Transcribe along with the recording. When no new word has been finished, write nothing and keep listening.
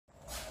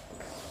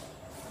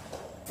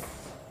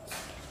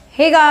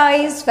Hey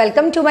guys,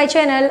 welcome to my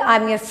channel. I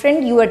am your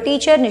friend your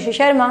teacher Nisha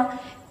Sharma.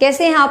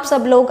 कैसे हैं आप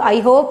सब लोग? I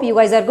hope you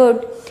guys are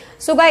good.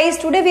 So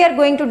guys, today we are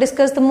going to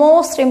discuss the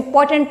most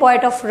important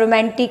point of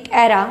romantic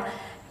era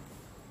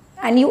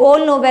and you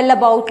all know well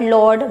about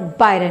Lord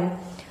Byron.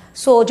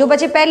 सो जो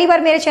बच्चे पहली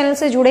बार मेरे channel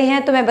से जुड़े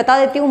हैं तो मैं बता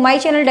देती हूँ, my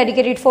channel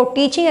dedicated for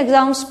teaching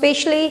exam,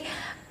 specially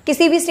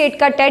किसी भी स्टेट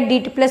का TET,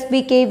 DT+B,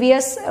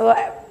 K.V.S,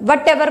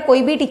 what ever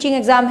कोई भी टीचिंग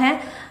एग्जाम है,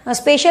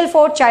 special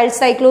for child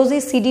psychology,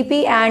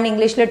 CDP and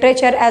English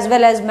literature as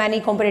well as many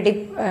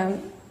competitive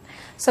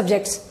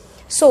subjects.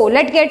 So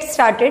let get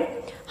started.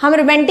 हम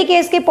romantic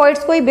as के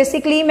points को ही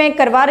basically मैं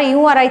करवा रही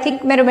हूँ और आई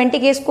थिंक मैं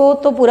रोमांटिक एज को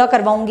तो पूरा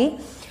करवाऊंगी।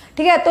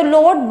 ठीक है, तो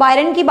लॉर्ड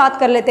बायरन की बात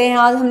कर लेते हैं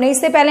आज हमने।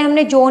 इससे पहले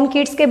हमने जॉन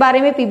कीट्स के बारे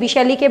में, PB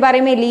शेली के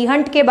बारे में, ली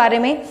हंट के बारे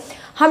में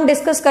हम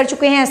डिस्कस कर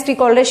चुके हैं, ST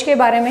कॉलरिज के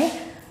बारे में।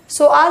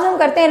 सो आज हम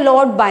करते हैं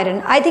लॉर्ड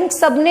बायरन। आई थिंक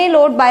सबने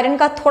लॉर्ड बायरन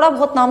का थोड़ा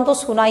बहुत नाम तो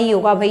सुना ही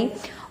होगा भाई,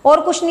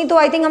 और कुछ नहीं तो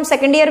आई थिंक हम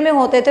सेकेंड ईयर में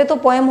होते थे तो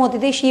पोएम होती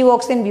थी शी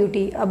वॉक्स इन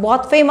ब्यूटी,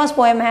 बहुत फेमस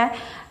पोएम है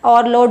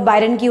और लॉर्ड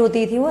बायरन की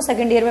होती थी, वो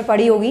सेकेंड ईयर में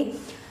पढ़ी होगी।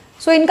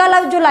 सो इनका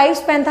जो लाइफ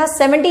स्पैन था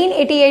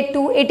 1788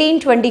 टू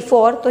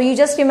 1824, तो you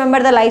just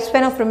remember the life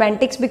span of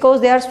Romantics because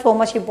they are so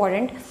much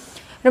important.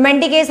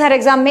 Romantic as her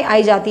exam में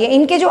आई जाती है।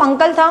 इनके जो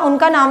अंकल था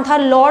उनका नाम था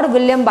लॉर्ड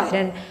विलियम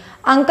बायरन,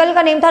 अंकल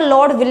का नेम था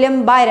लॉर्ड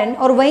विलियम बायरन,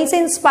 और वहीं से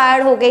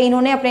इंस्पायर्ड होकर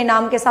इन्होंने अपने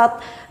नाम के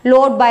साथ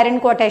लॉर्ड बायरन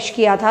को अटैच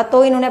किया था,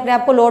 तो इन्होंने अपने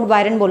आप को लॉर्ड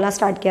बायरन बोलना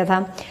स्टार्ट किया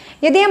था।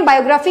 यदि हम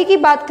बायोग्राफी की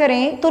बात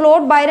करें तो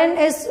Lord Byron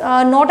is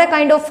not a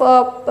kind of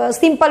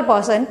simple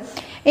person.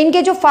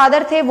 इनके जो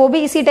फादर थे वो भी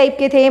इसी टाइप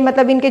के थे,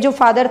 मतलब इनके जो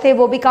फादर थे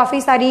वो भी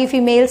काफी सारी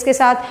फीमेल्स के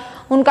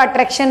साथ उनका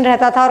अट्रैक्शन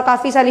रहता था और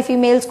काफी सारी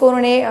फीमेल्स को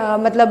उन्होंने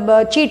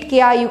मतलब चीट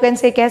किया, यू कैन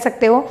से कह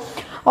सकते हो,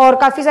 और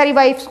काफी सारी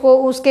वाइफ्स को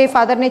उसके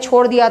फादर ने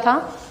छोड़ दिया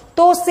था।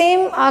 तो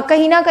सेम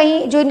कहीं ना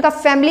कहीं जो इनका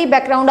फैमिली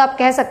बैकग्राउंड आप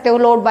कह सकते हो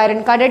लॉर्ड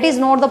बायरन का, date is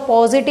not the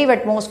positive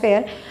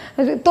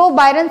atmosphere. तो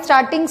बायरन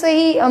स्टार्टिंग से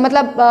ही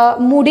मतलब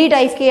मूडी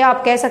टाइप के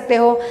आप कह सकते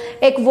हो,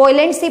 एक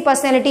वॉयलेंट सी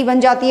पर्सनैलिटी बन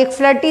जाती है, एक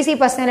फ्लर्टी सी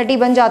पर्सनैलिटी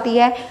बन जाती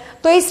है।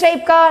 तो इस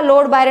टाइप का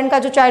लॉर्ड बायरन का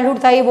जो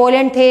चाइल्डहुड था ये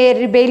वॉयलेंट थे,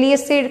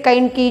 रिबेलियस से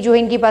काइंड की जो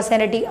इनकी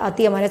पर्सनैलिटी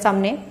आती है हमारे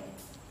सामने।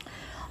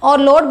 और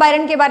लॉर्ड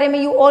बायरन के बारे में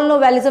you all know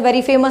well, is a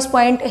very famous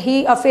point,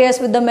 he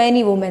affairs with the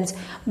many women's.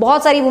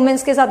 बहुत सारी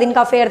वुमेन्स के साथ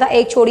इनका अफेयर था,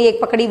 एक छोड़ी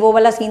एक पकड़ी, वो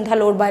वाला सीन था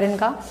लॉर्ड बायरन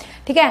का।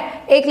 ठीक है,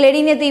 एक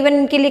लेडी ने तो इवन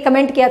इनके लिए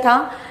कमेंट किया था,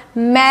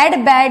 mad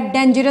bad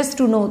dangerous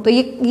to know. तो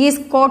ये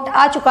कोट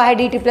आ चुका है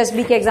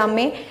DT+B के एग्जाम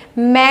में,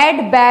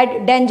 mad bad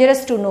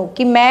dangerous to know,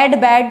 कि मैड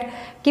बैड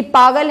कि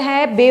पागल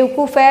है,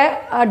 बेवकूफ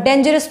है,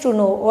 डेंजरस टू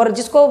नो, और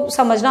जिसको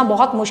समझना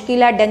बहुत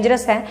मुश्किल है,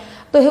 डेंजरस है।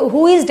 तो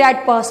हु इज दैट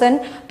पर्सन?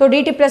 तो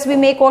DT+B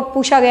में एक और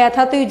पूछा गया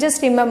था, तो you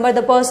just remember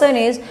the person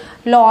is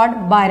Lord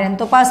Byron.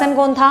 तो पर्सन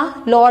कौन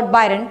था? Lord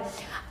Byron.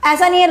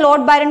 ऐसा नहीं है,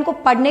 लॉर्ड बायरन को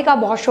पढ़ने का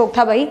बहुत शौक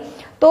था भाई,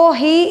 तो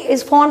he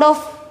is fond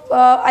of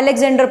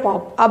Alexander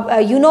Pope. अब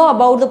you know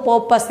about the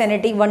pop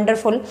personality,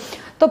 wonderful.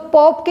 तो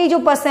पॉप की जो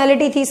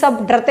पर्सनैलिटी थी,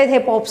 सब डरते थे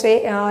पॉप से,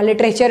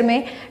 लिटरेचर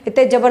में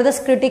इतने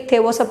जबरदस्त क्रिटिक थे,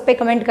 वो सब पे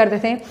कमेंट करते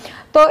थे।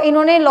 तो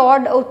इन्होंने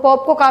लॉर्ड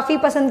पॉप को काफी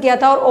पसंद किया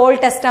था, और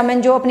ओल्ड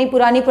टेस्टामेंट जो अपनी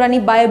पुरानी पुरानी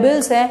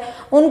बाइबल्स हैं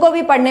उनको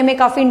भी पढ़ने में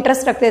काफी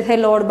इंटरेस्ट रखते थे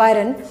लॉर्ड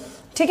बायरन।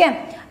 ठीक है,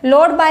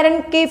 लॉर्ड बायरन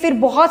के फिर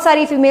बहुत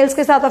सारी फीमेल्स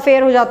के साथ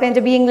अफेयर हो जाते हैं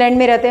जब ये इंग्लैंड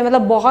में रहते हैं,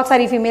 मतलब बहुत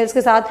सारी फीमेल्स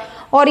के साथ,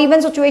 और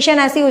इवन सिचुएशन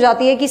ऐसी हो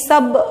जाती है कि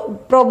सब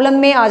प्रॉब्लम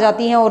में आ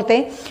जाती हैं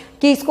औरतें,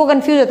 कि इसको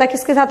कंफ्यूज होता है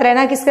किसके साथ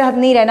रहना किसके साथ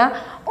नहीं रहना,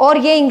 और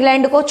ये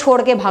इंग्लैंड को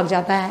छोड़ के भाग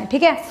जाता है।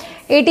 ठीक है,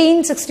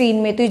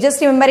 1816 में, तो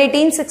जस्ट रिमेंबर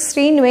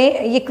 1816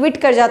 में ये क्विट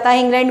कर जाता है,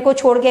 इंग्लैंड को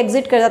छोड़ के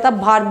एग्जिट कर जाता है,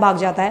 बाहर भाग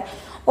जाता है,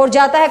 और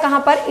जाता है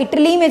कहाँ पर?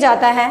 इटली में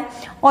जाता है,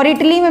 और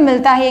इटली में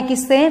मिलता है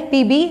किससे?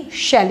 PB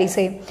शेली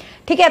से।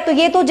 ठीक है, तो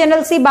ये तो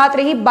जनरल सी बात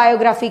रही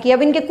बायोग्राफी की।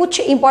 अब इनके कुछ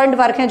इंपॉर्टेंट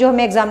वर्क हैं जो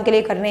हमें एग्जाम के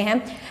लिए करने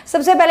हैं।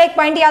 सबसे पहले एक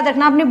पॉइंट याद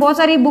रखना, आपने बहुत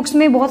सारी बुक्स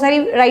में बहुत सारी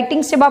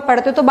राइटिंग्स जब आप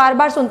पढ़ते हो तो बार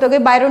बार सुनते हो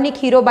बायरोनिक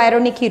हीरो,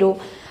 बायरोनिक हीरो।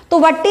 तो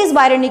what is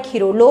बायरोनिक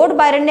hero? Lord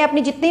Byron ने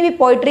अपनी जितनी भी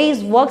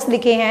पोइट्रीज वर्क्स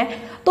लिखे हैं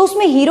तो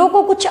उसमें हीरो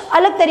को कुछ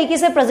अलग तरीके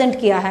से प्रेजेंट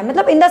किया है,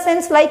 मतलब in the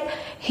sense like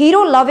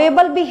hero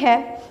lovable भी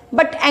है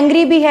बट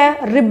एंग्री भी है,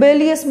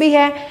 रिबेलियस भी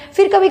है,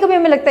 फिर कभी कभी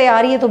हमें लगता है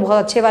यार ये तो बहुत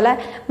अच्छे वाला है।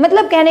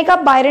 मतलब कहने का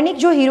बायरोनिक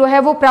जो हीरो है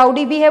वो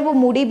प्राउडी भी है, वो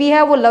मूडी भी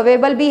है, वो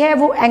लवेबल भी है,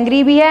 वो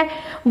एंग्री भी है,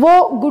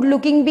 वो गुड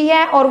लुकिंग भी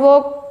है, और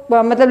वो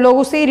मतलब लोग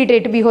उससे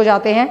इरिटेट भी हो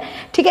जाते हैं।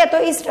 ठीक है, तो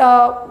इस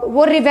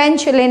वो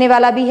रिवेंज लेने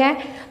वाला भी है,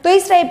 तो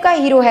इस टाइप का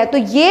हीरो है। तो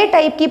ये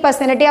टाइप की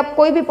पर्सनैलिटी, आप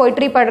कोई भी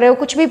पोइट्री पढ़ रहे हो,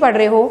 कुछ भी पढ़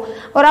रहे हो,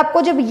 और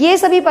आपको जब ये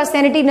सभी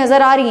पर्सनैलिटी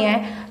नजर आ रही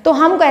हैं तो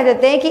हम कह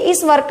देते हैं कि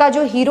इस वर्क का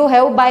जो हीरो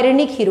है वो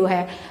बायरोनिक हीरो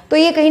है। तो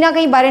ये कहीं ना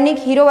कहीं बायरोनिक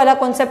हीरो वाला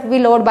कॉन्सेप्ट भी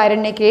लॉर्ड बायरन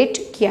ने क्रिएट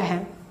किया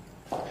है।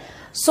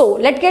 So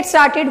let get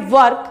started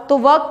work. तो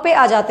वर्क पे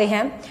आ जाते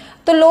हैं।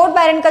 तो लॉर्ड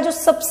बायरन का जो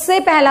सबसे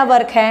पहला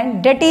वर्क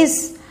है date is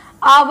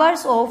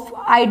ours of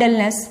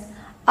idleness.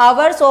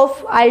 Hours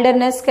of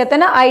आइल्डरनेस, कहते हैं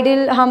ना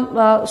आइडल, हम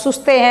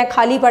सुस्ते हैं,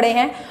 खाली पड़े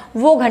हैं,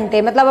 वो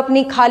घंटे, मतलब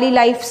अपनी खाली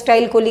लाइफ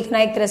स्टाइल को लिखना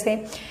एक तरह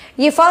से।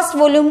 ये फर्स्ट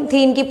वॉल्यूम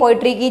थी इनकी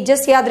पोइट्री की,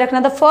 जस्ट याद रखना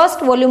the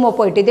first volume of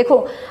poetry. देखो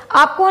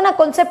आपको ना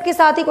कॉन्सेप्ट के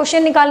साथ ही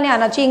क्वेश्चन निकालने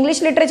आना चाहिए।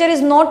 English literature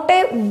is not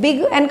a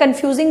big and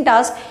confusing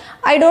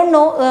task. I don't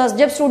know,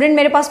 जब स्टूडेंट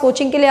मेरे पास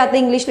कोचिंग के लिए आते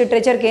हैं इंग्लिश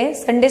लिटरेचर के,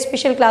 संडे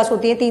स्पेशल क्लास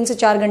होती है 3 से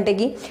 4 घंटे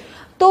की,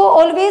 तो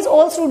always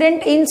all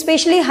student in,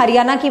 specially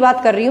Haryana की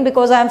बात कर रही हूँ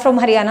because I am from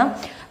Haryana,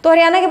 तो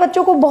हरियाणा के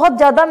बच्चों को बहुत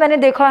ज्यादा मैंने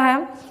देखा है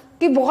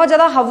कि बहुत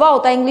ज्यादा हवा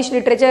होता है इंग्लिश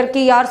लिटरेचर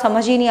की, यार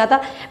समझ ही नहीं आता।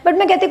 बट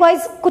मैं कहती हूँ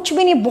गाइस कुछ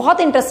भी नहीं,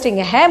 बहुत इंटरेस्टिंग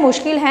है,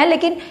 मुश्किल है,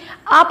 लेकिन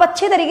आप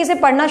अच्छे तरीके से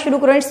पढ़ना शुरू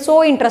करो, इट्स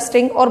सो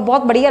इंटरेस्टिंग और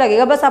बहुत बढ़िया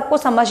लगेगा, बस आपको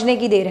समझने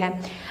की देर है।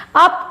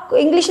 आप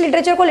इंग्लिश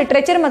लिटरेचर को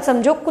लिटरेचर मत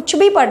समझो, कुछ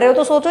भी पढ़ रहे हो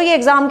तो सोचो ये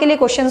एग्जाम के लिए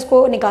क्वेश्चंस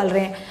को निकाल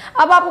रहे हैं।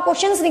 अब आपको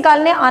क्वेश्चंस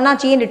निकालने आना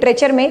चाहिए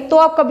लिटरेचर में, तो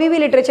आप कभी भी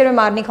लिटरेचर में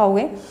मार नहीं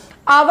खाओगे।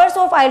 आवर्स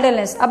ऑफ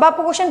आइडलनेस, अब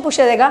आपको क्वेश्चन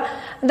पूछा जाएगा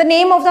the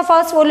name of the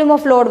first volume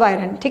of Lord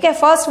Byron, ठीक है,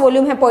 फर्स्ट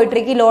वॉल्यूम है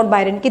पोइट्री की लॉर्ड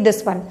बायरन की,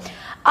 दिस वन।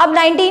 अब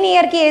 19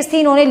 ईयर की एज थी,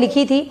 इन्होंने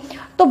लिखी थी,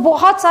 तो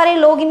बहुत सारे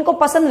लोग इनको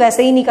पसंद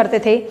वैसे ही नहीं करते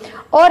थे,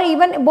 और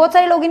इवन बहुत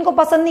सारे लोग इनको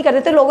पसंद नहीं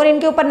करते थे, लोगों ने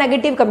इनके ऊपर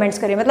नेगेटिव कमेंट्स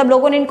करे, मतलब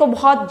लोगों ने इनको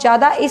बहुत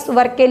ज्यादा इस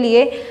वर्क के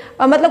लिए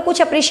मतलब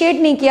कुछ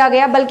अप्रिशिएट नहीं किया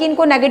गया, बल्कि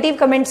इनको नेगेटिव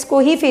कमेंट्स को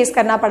ही फेस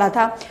करना पड़ा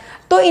था।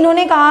 तो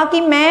इन्होंने कहा कि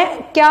मैं,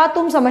 क्या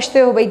तुम समझते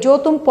हो भाई, जो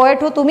तुम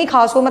पोएट हो तुम ही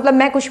खास हो, मतलब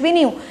मैं कुछ भी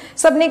नहीं हूँ।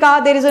 सबने कहा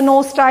there is a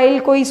know style,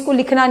 कोई इसको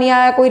लिखना नहीं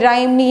आया, कोई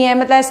राइम नहीं है,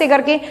 मतलब ऐसे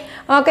करके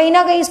कहीं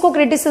ना कहीं इसको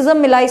क्रिटिसिज्म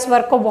मिला इस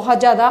वर्क को बहुत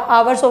ज्यादा,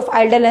 आवर्स ऑफ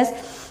आइडलनेस।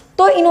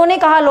 तो इन्होंने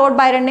कहा लॉर्ड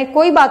बायरन ने,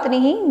 कोई बात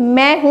नहीं,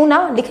 मैं हूं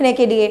ना लिखने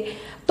के लिए।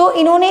 तो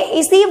इन्होंने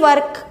इसी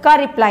वर्क का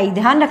रिप्लाई,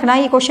 ध्यान रखना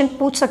ये क्वेश्चन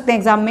पूछ सकते हैं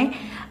एग्जाम में,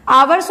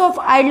 आवर्स ऑफ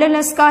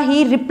आइडलनेस का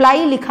ही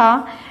रिप्लाई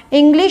लिखा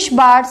English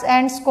birds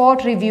and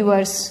Scott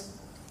reviewers,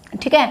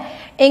 ठीक है।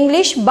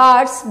 इंग्लिश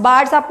बार्ड्स,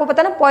 बार्ड्स आपको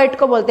पता ना पोएट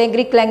को बोलते हैं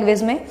ग्रीक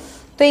लैंग्वेज में,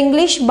 तो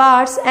English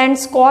birds and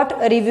Scott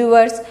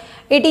reviewers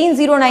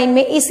 1809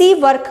 में इसी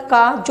वर्क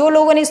का, जो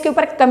लोगों ने इसके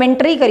ऊपर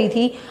कमेंट्री करी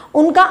थी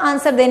उनका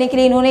आंसर देने के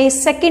लिए इन्होंने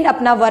सेकंड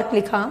अपना वर्क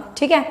लिखा,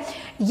 ठीक है।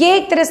 ये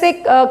एक तरह से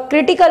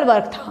क्रिटिकल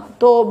वर्क था,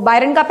 तो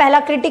बायरन का पहला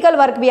क्रिटिकल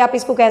वर्क भी आप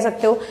इसको कह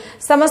सकते हो।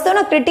 समझते हो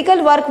ना,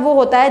 क्रिटिकल वर्क वो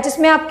होता है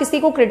जिसमें आप किसी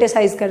को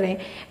क्रिटिसाइज कर रहे हैं।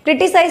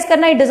 क्रिटिसाइज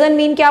करना इट डजंट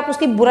मीन कि आप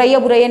उसकी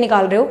बुराइयां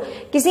निकाल रहे हो,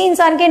 किसी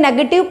इंसान के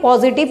नेगेटिव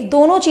पॉजिटिव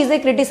दोनों चीजें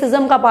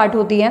क्रिटिसिज्म का पार्ट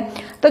होती है।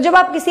 तो जब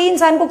आप किसी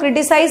इंसान को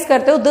क्रिटिसाइज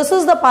करते हो, this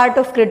is the part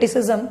of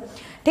criticism,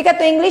 ठीक है।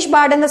 तो English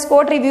board and the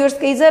Scott reviewers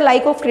is a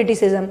like of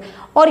criticism.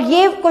 और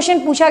ये क्वेश्चन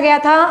पूछा गया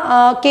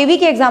था केवी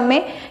के एग्जाम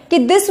में कि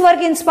this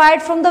work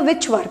inspired from the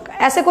which work,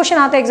 ऐसे क्वेश्चन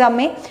आता है एग्जाम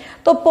में।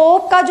 तो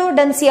पोप का जो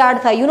डंसियार्ड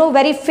था, you know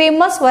very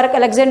famous work,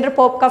 Alexander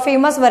pope का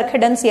फेमस वर्क है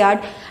डंसियार्ड।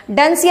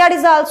 डंसियार्ड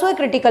is also a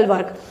critical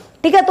work,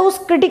 ठीक है। तो उस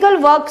क्रिटिकल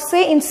वर्क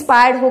से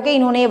इंस्पायर्ड होकर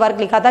इन्होंने ये वर्क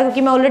लिखा था,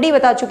 क्योंकि मैं ऑलरेडी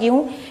बता चुकी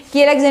हूं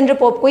कि अलेक्जेंडर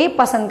पोप को ये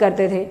पसंद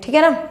करते थे, ठीक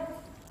है ना।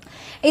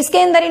 इसके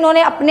अंदर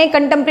इन्होंने अपने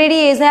कंटेम्प्रेरी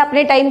एज है,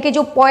 अपने टाइम के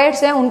जो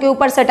पोएट्स हैं उनके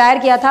ऊपर सटायर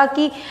किया था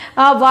कि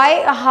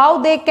why how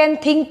they can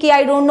think कि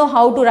I don't know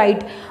how to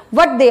right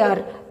what they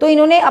are. तो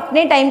इन्होंने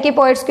अपने टाइम के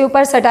पोएट्स के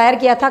ऊपर सटायर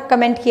किया था,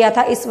 कमेंट किया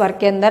था इस वर्क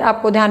के अंदर,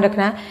 आपको ध्यान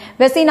रखना है।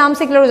 वैसे ही नाम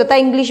से क्लियर हो जाता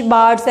है English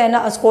birds and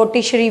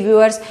Scottish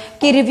reviewers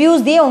की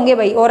रिव्यूज दिए होंगे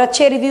भाई, और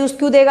अच्छे रिव्यूज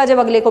क्यों देगा जब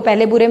अगले को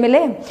पहले बुरे मिले,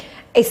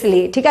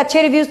 इसलिए, ठीक है।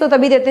 अच्छे रिव्यूज तो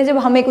तभी देते हैं जब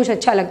हमें कुछ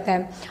अच्छा लगता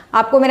है।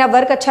 आपको मेरा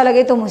वर्क अच्छा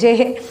लगे तो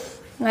मुझे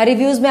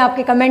रिव्यूज में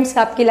आपके कमेंट्स,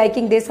 आपकी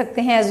लाइकिंग दे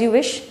सकते हैं एज यू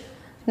विश।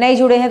 नए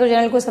जुड़े हैं तो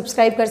चैनल को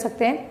सब्सक्राइब कर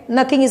सकते हैं,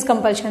 nothing is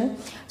compulsion.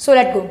 So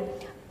let go.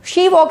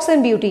 She walks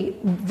in beauty,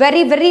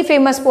 very very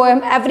famous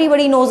poem,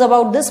 everybody knows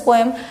about this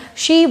poem,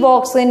 she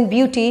walks in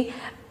beauty.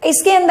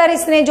 इसके अंदर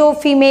इसने जो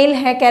फीमेल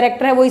है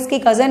कैरेक्टर है वो इसकी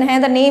कजन है,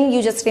 the name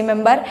you just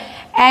remember,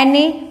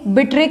 एने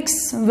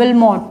बिट्रिक्स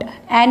विलमोट,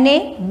 एने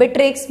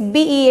बिट्रिक्स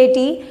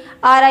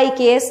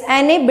BEATRIKS,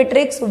 एने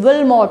बिट्रिक्स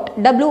विलमोट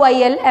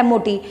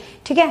WILMOT,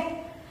 ठीक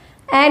है।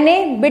 एने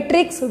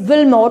Beatrix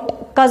Wilmot,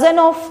 cousin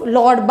of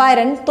Lord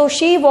Byron. तो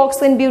शी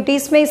वॉक्स इन ब्यूटी,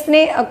 इसमें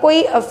इसने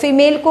कोई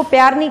फीमेल को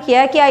प्यार नहीं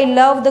किया कि I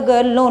love the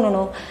girl, no no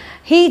no,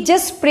 he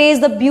just praise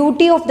the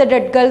beauty of the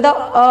dead girl, the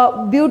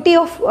beauty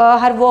of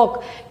her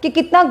walk, कि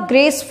कितना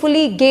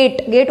ग्रेसफुली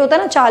गेट होता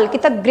है ना चाल,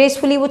 कितना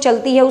ग्रेसफुली वो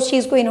चलती है, उस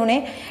चीज को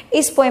इन्होंने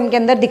इस पोएम के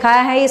अंदर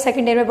दिखाया है। ये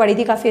सेकंड ईयर में पढ़ी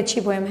थी, काफी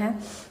अच्छी पोएम है।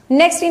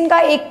 नेक्स्ट इनका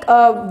एक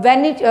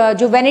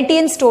जो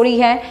वेनेटियन स्टोरी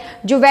है,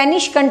 जो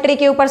वेनिश कंट्री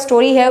के ऊपर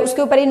स्टोरी है,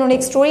 उसके ऊपर इन्होंने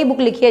एक स्टोरी बुक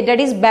लिखी है, दैट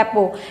इज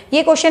बैपो।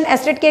 ये क्वेश्चन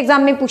एसटेट के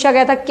एग्जाम में पूछा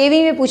गया था,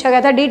 केवी में पूछा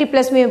गया था,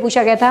 DT+ में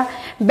पूछा गया था।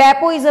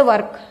 बैपो इज अ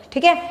वर्क,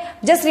 ठीक है,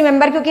 जस्ट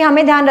रिमेंबर, क्योंकि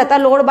हमें ध्यान रहता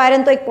है लॉर्ड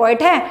बायरन तो एक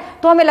पोएट है,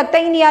 तो हमें लगता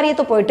ही नहीं यार ये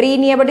तो पोएट्री ही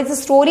नहीं है, but it's a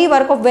story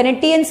work of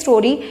Venetian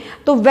story.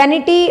 तो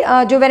वेनिटी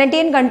जो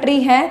वेनेटियन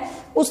कंट्री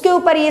है उसके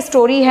ऊपर ये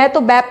स्टोरी है। तो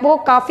बैपो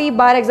काफी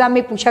बार एग्जाम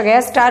में पूछा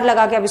गया, स्टार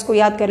लगा के आप इसको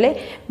याद कर ले।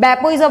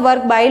 बैपो is a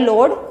work by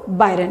Lord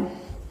Byron.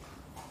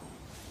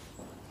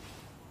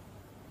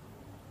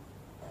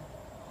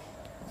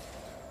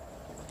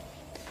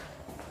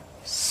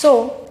 So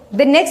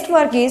the next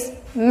work is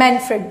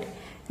Manfred.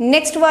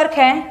 Next work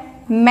है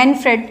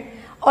मैनफ्रेड,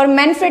 और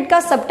मैनफ्रेड का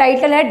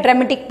सबटाइटल है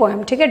ड्रामेटिक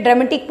पोएम, ठीक है,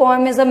 dramatic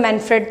poem is a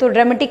Manfred, तो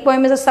dramatic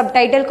poem is a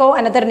subtitle कहो,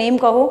 अनदर नेम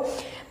कहो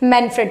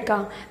Manfred का।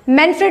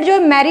 मैनफ्रेड जो है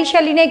मैरी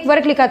शेली ने एक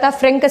वर्क लिखा था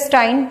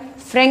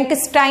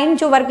फ्रैंकस्टाइन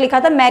जो वर्क लिखा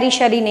था मैरी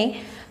शेली ने,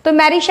 तो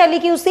मैरी शेली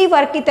की उसी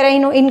वर्क की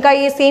तरह इनका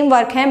ये सेम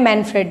वर्क है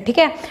मैनफ्रेड, ठीक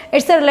है,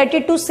 it's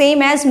related to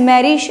same as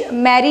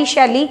Mary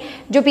शेली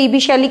जो पीबी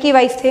शेली की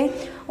वाइफ थे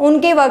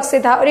उनके वर्क से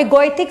था। और ये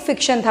गोएथिक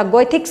फिक्शन था,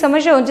 गोएथिक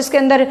समझ रहे हो, जिसके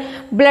अंदर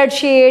ब्लड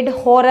शेड,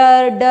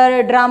 हॉरर,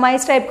 डर, ड्रामा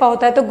इस टाइप का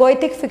होता है, तो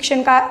गोएथिक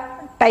फिक्शन का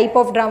टाइप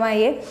ऑफ ड्रामा है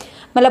ये,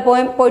 मतलब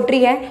पोएट्री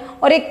है।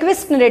 और एक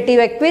क्विस्ट नरेटिव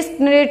है,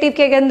 क्विस्ट नरेटिव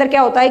के अंदर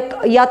क्या होता है, एक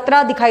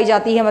यात्रा दिखाई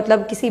जाती है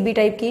मतलब किसी भी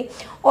टाइप की।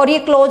 और ये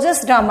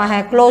क्लोजेस्ट ड्रामा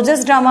है,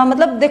 क्लोजेस्ट ड्रामा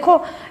मतलब देखो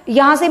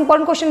यहाँ से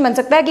इंपॉर्टेंट क्वेश्चन बन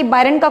सकता है कि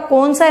बायरन का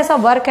कौन सा ऐसा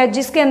वर्क है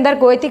जिसके अंदर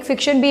गोएथिक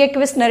फिक्शन भी है,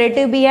 क्विस्ट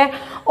नरेटिव भी है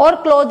और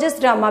क्लोजेस्ट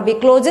ड्रामा भी।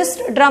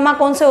 क्लोजेस्ट ड्रामा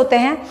कौन से होते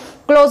हैं,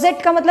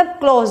 क्लोजेट का मतलब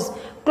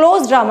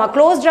close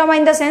drama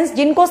in the sense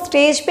जिनको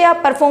स्टेज पे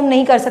आप परफॉर्म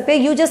नहीं कर सकते,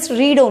 you just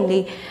read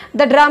only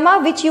the drama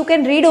which you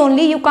can read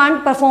only, you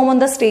can't perform on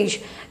the stage,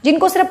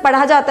 जिनको सिर्फ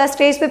पढ़ा जाता है,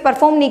 स्टेज पे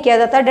परफॉर्म नहीं किया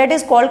जाता, date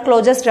is called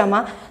closest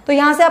drama. तो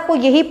यहाँ से आपको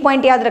यही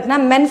पॉइंट याद रखना,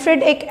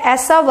 मैनफ्रेड एक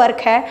ऐसा वर्क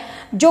है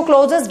जो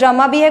क्लोजेस्ट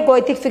ड्रामा भी है,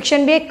 गोएथिक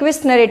फिक्शन भी है,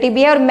 क्विस्ट नरेटिव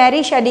भी है और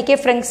मैरी शेली के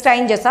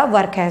फ्रैंकस्टाइन जैसा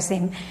वर्क है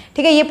सेम,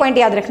 ठीक है, ये पॉइंट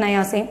याद रखना है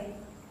यहाँ से।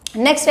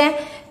 नेक्स्ट है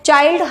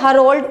चाइल्ड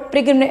हरोल्ड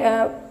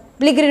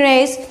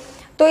पिलग्रिमेज,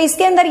 तो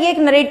इसके अंदर ये एक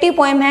नरेटिव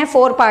पोएम है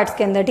 4 पार्ट्स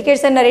के अंदर, ठीक है,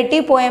 it's a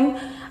narrative poem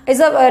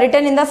is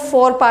written in the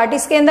 4 part.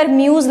 इसके अंदर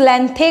म्यूज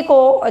लेंथे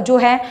को जो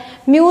है,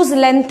 म्यूज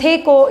लेंथे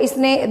को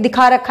इसने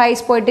दिखा रखा है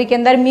इस पोएट्री के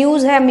अंदर।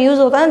 म्यूज है, म्यूज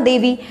होता है ना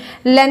देवी,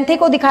 लेंथे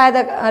को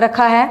दिखाया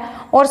रखा है।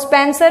 और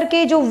स्पेंसर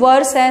के जो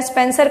वर्स है,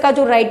 स्पेंसर का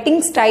जो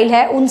राइटिंग स्टाइल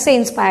है उनसे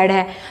इंस्पायर्ड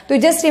है। तो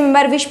just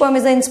remember which poem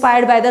is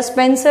inspired by the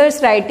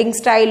Spencer's writing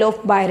style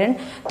of Byron,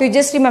 तो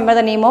just remember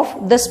the name of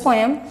this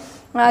poem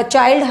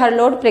child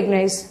Harold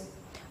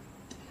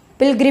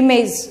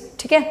pilgrimage,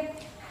 ठीक है।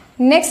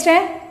 नेक्स्ट है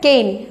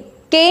केन।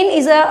 केन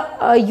is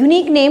a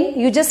unique name,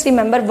 you just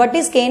remember what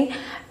is cane.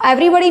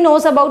 Everybody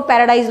knows about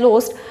paradise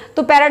lost,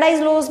 तो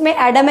paradise lost में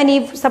Adam and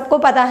ewe सबको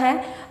पता है।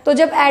 तो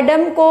जब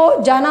एडम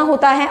को जाना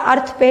होता है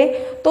अर्थ पे,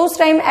 तो उस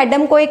टाइम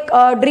एडम को एक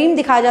ड्रीम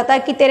दिखाया जाता है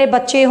कि तेरे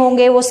बच्चे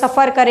होंगे, वो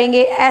सफर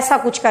करेंगे, ऐसा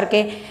कुछ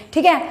करके,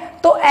 ठीक है।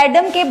 तो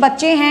एडम के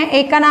बच्चे हैं,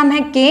 एक का नाम है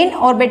केन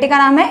और बेटे का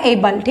नाम है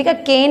एबल, ठीक है,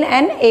 केन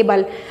एंड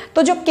एबल।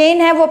 तो जो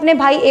केन है वो अपने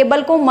भाई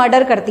एबल को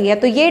मर्डर करती है।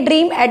 तो ये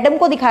ड्रीम एडम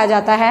को दिखाया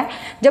जाता है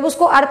जब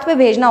उसको अर्थ पे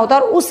भेजना होता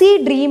है, और उसी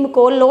ड्रीम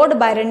को लॉर्ड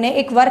बायरन ने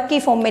एक वर्क की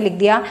फॉर्म में लिख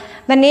दिया।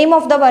 The name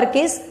of the work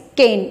is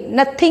cane,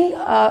 nothing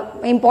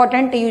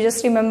important, you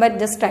just remember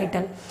this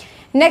title.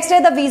 Next है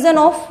the vision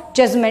of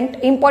judgement,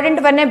 important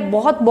one है,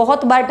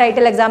 बहुत बार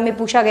टाइटल एग्जाम में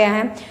पूछा गया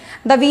है।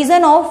 द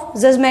विजन ऑफ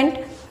जजमेंट,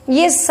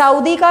 ये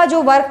सऊदी का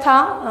जो वर्क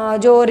था,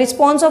 जो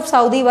रिस्पॉन्स ऑफ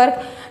सऊदी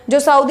वर्क, जो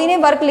सऊदी ने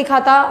वर्क लिखा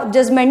था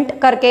जजमेंट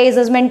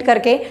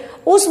करके,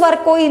 उस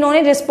वर्क को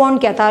इन्होंने रिस्पॉन्ड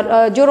किया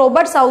था। जो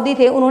रॉबर्ट सऊदी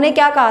थे उन्होंने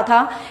क्या कहा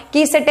था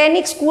कि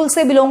सैटेनिक स्कूल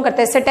से बिलोंग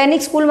करते हैं।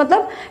 सैटेनिक स्कूल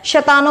मतलब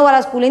शैतानों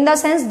वाला स्कूल, इन द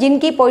सेंस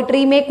जिनकी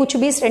पोइट्री में कुछ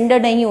भी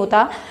स्टैंडर्ड नहीं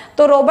होता।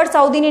 तो रॉबर्ट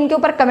सऊदी ने इनके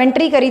ऊपर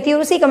कमेंट्री करी थी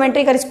और उसी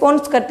कमेंट्री का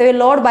रिस्पॉन्स करते हुए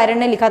लॉर्ड बायरन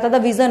ने लिखा था the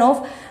vision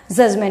of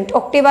judgement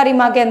ऑक्टेवा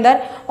Rima के अंदर।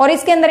 और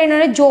इसके अंदर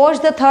इन्होंने जॉर्ज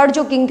द थर्ड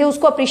जो किंग थे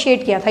उसको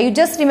अप्रिशिएट किया था। You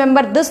just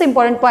remember this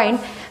important point,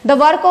 the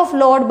work of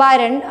Lord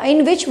Byron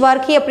in which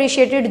work he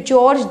appreciated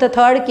George the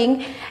third king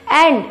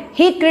and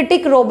he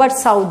critic Robert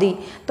Saudi.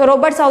 तो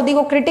रॉबर्ट सऊदी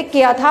को critic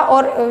किया था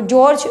और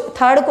जॉर्ज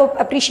थर्ड को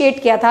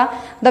appreciate किया था,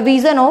 the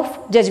vision of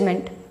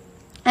judgement.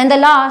 And the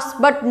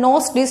last but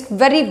not least,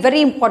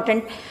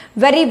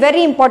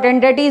 very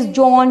important, that is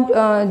Don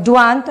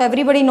Juan। तो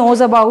everybody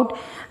knows about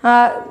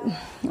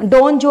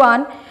don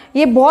जुआन।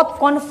 ये बहुत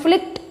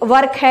कॉन्फ्लिक्ट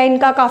वर्क है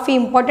इनका, काफी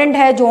इंपॉर्टेंट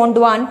है जॉन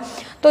जुआन।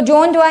 तो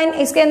जॉन जुआन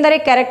इसके अंदर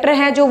एक कैरेक्टर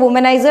है जो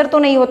वुमेनाइजर तो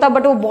नहीं होता,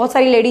 बट वो बहुत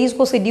सारी लेडीज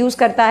को सिड्यूस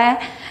करता है,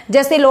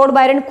 जैसे लॉर्ड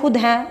बायरन खुद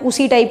हैं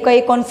उसी टाइप का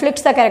एक कॉन्फ्लिक्ट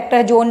सा कैरेक्टर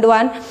है जॉन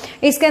जुआन।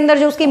 इसके अंदर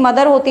जो उसकी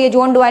मदर होती है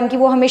जॉन जुआन की,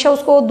 वो हमेशा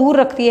उसको दूर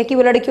रखती है कि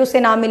वो लड़कियों से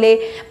ना मिले,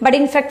 बट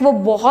इनफैक्ट वो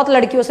बहुत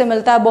लड़कियों से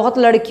मिलता है, बहुत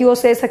लड़कियों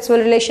से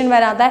सेक्सुअल रिलेशन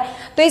बनाता है।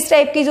 तो इस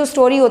टाइप की जो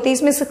स्टोरी होती है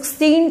इसमें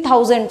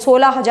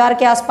 16,000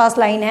 के आसपास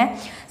लाइन है।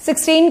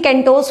 16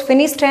 कैंटोज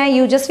फिनिश्ड हैं,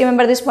 you just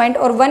remember this point,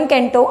 और 1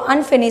 कैंटो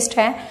अनफिनिश्ड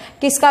है।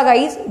 किसका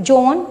गाइज?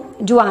 जॉन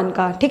जुआन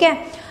का, ठीक है।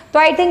 तो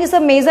आई थिंक इस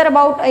मेजर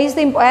अबाउट इस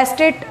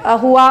स्टेट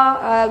हुआ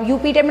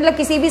यूपीटेट, मतलब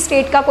किसी भी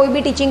स्टेट का कोई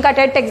भी टीचिंग का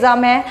टेट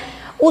एग्जाम है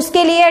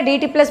उसके लिए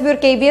DT+B और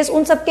K.V.S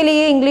उन सब के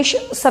लिए इंग्लिश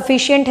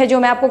सफिशिएंट है जो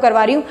मैं आपको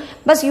करवा रही हूँ।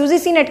 बस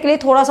UGC नेट के लिए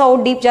थोड़ा सा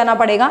और डीप जाना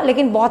पड़ेगा,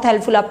 लेकिन बहुत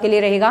हेल्पफुल आपके लिए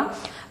रहेगा।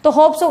 तो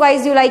hope so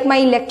guys you like my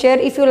lecture.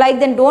 If you like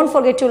then don't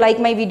forget to like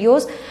my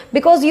videos,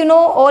 because you know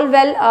all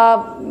well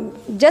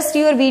just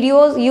your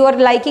videos, your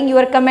liking,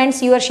 your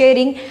comments, your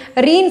sharing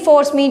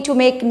reinforce me to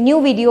make new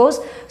videos.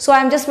 So I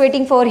am just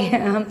waiting for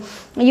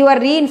your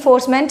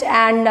reinforcement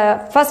and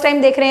first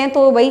time देख रहे हैं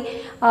तो भाई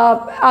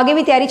आगे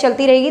भी तैयारी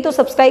चलती रहेगी, तो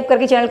सब्सक्राइब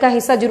करके चैनल का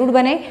हिस्सा जरूर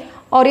बने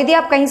और यदि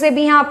आप कहीं से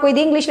भी हैं, आपको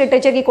यदि इंग्लिश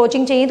लिटरेचर की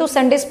कोचिंग चाहिए तो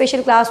संडे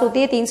स्पेशल क्लास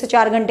होती है 3 से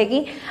 4 घंटे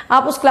की,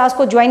 आप उस क्लास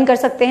को ज्वाइन कर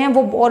सकते हैं।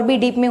 वो और भी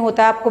डीप में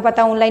होता है, आपको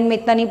पता ऑनलाइन में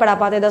इतना नहीं पढ़ा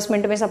पाते 10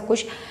 मिनट में सब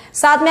कुछ।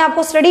 साथ में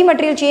आपको स्टडी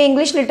मटेरियल चाहिए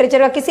इंग्लिश लिटरेचर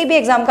का किसी भी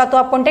एग्जाम का, तो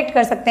आप कॉन्टेक्ट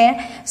कर सकते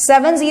हैं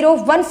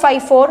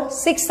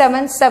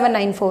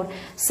 7015467794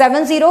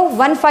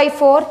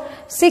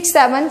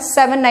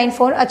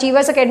 7015467794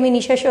 achievers academy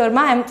Nisha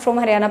Sharma, I am from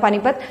Haryana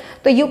Panipat.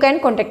 तो you can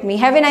contact me.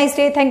 Have a nice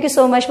day, thank you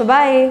so much, bye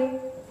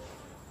bye.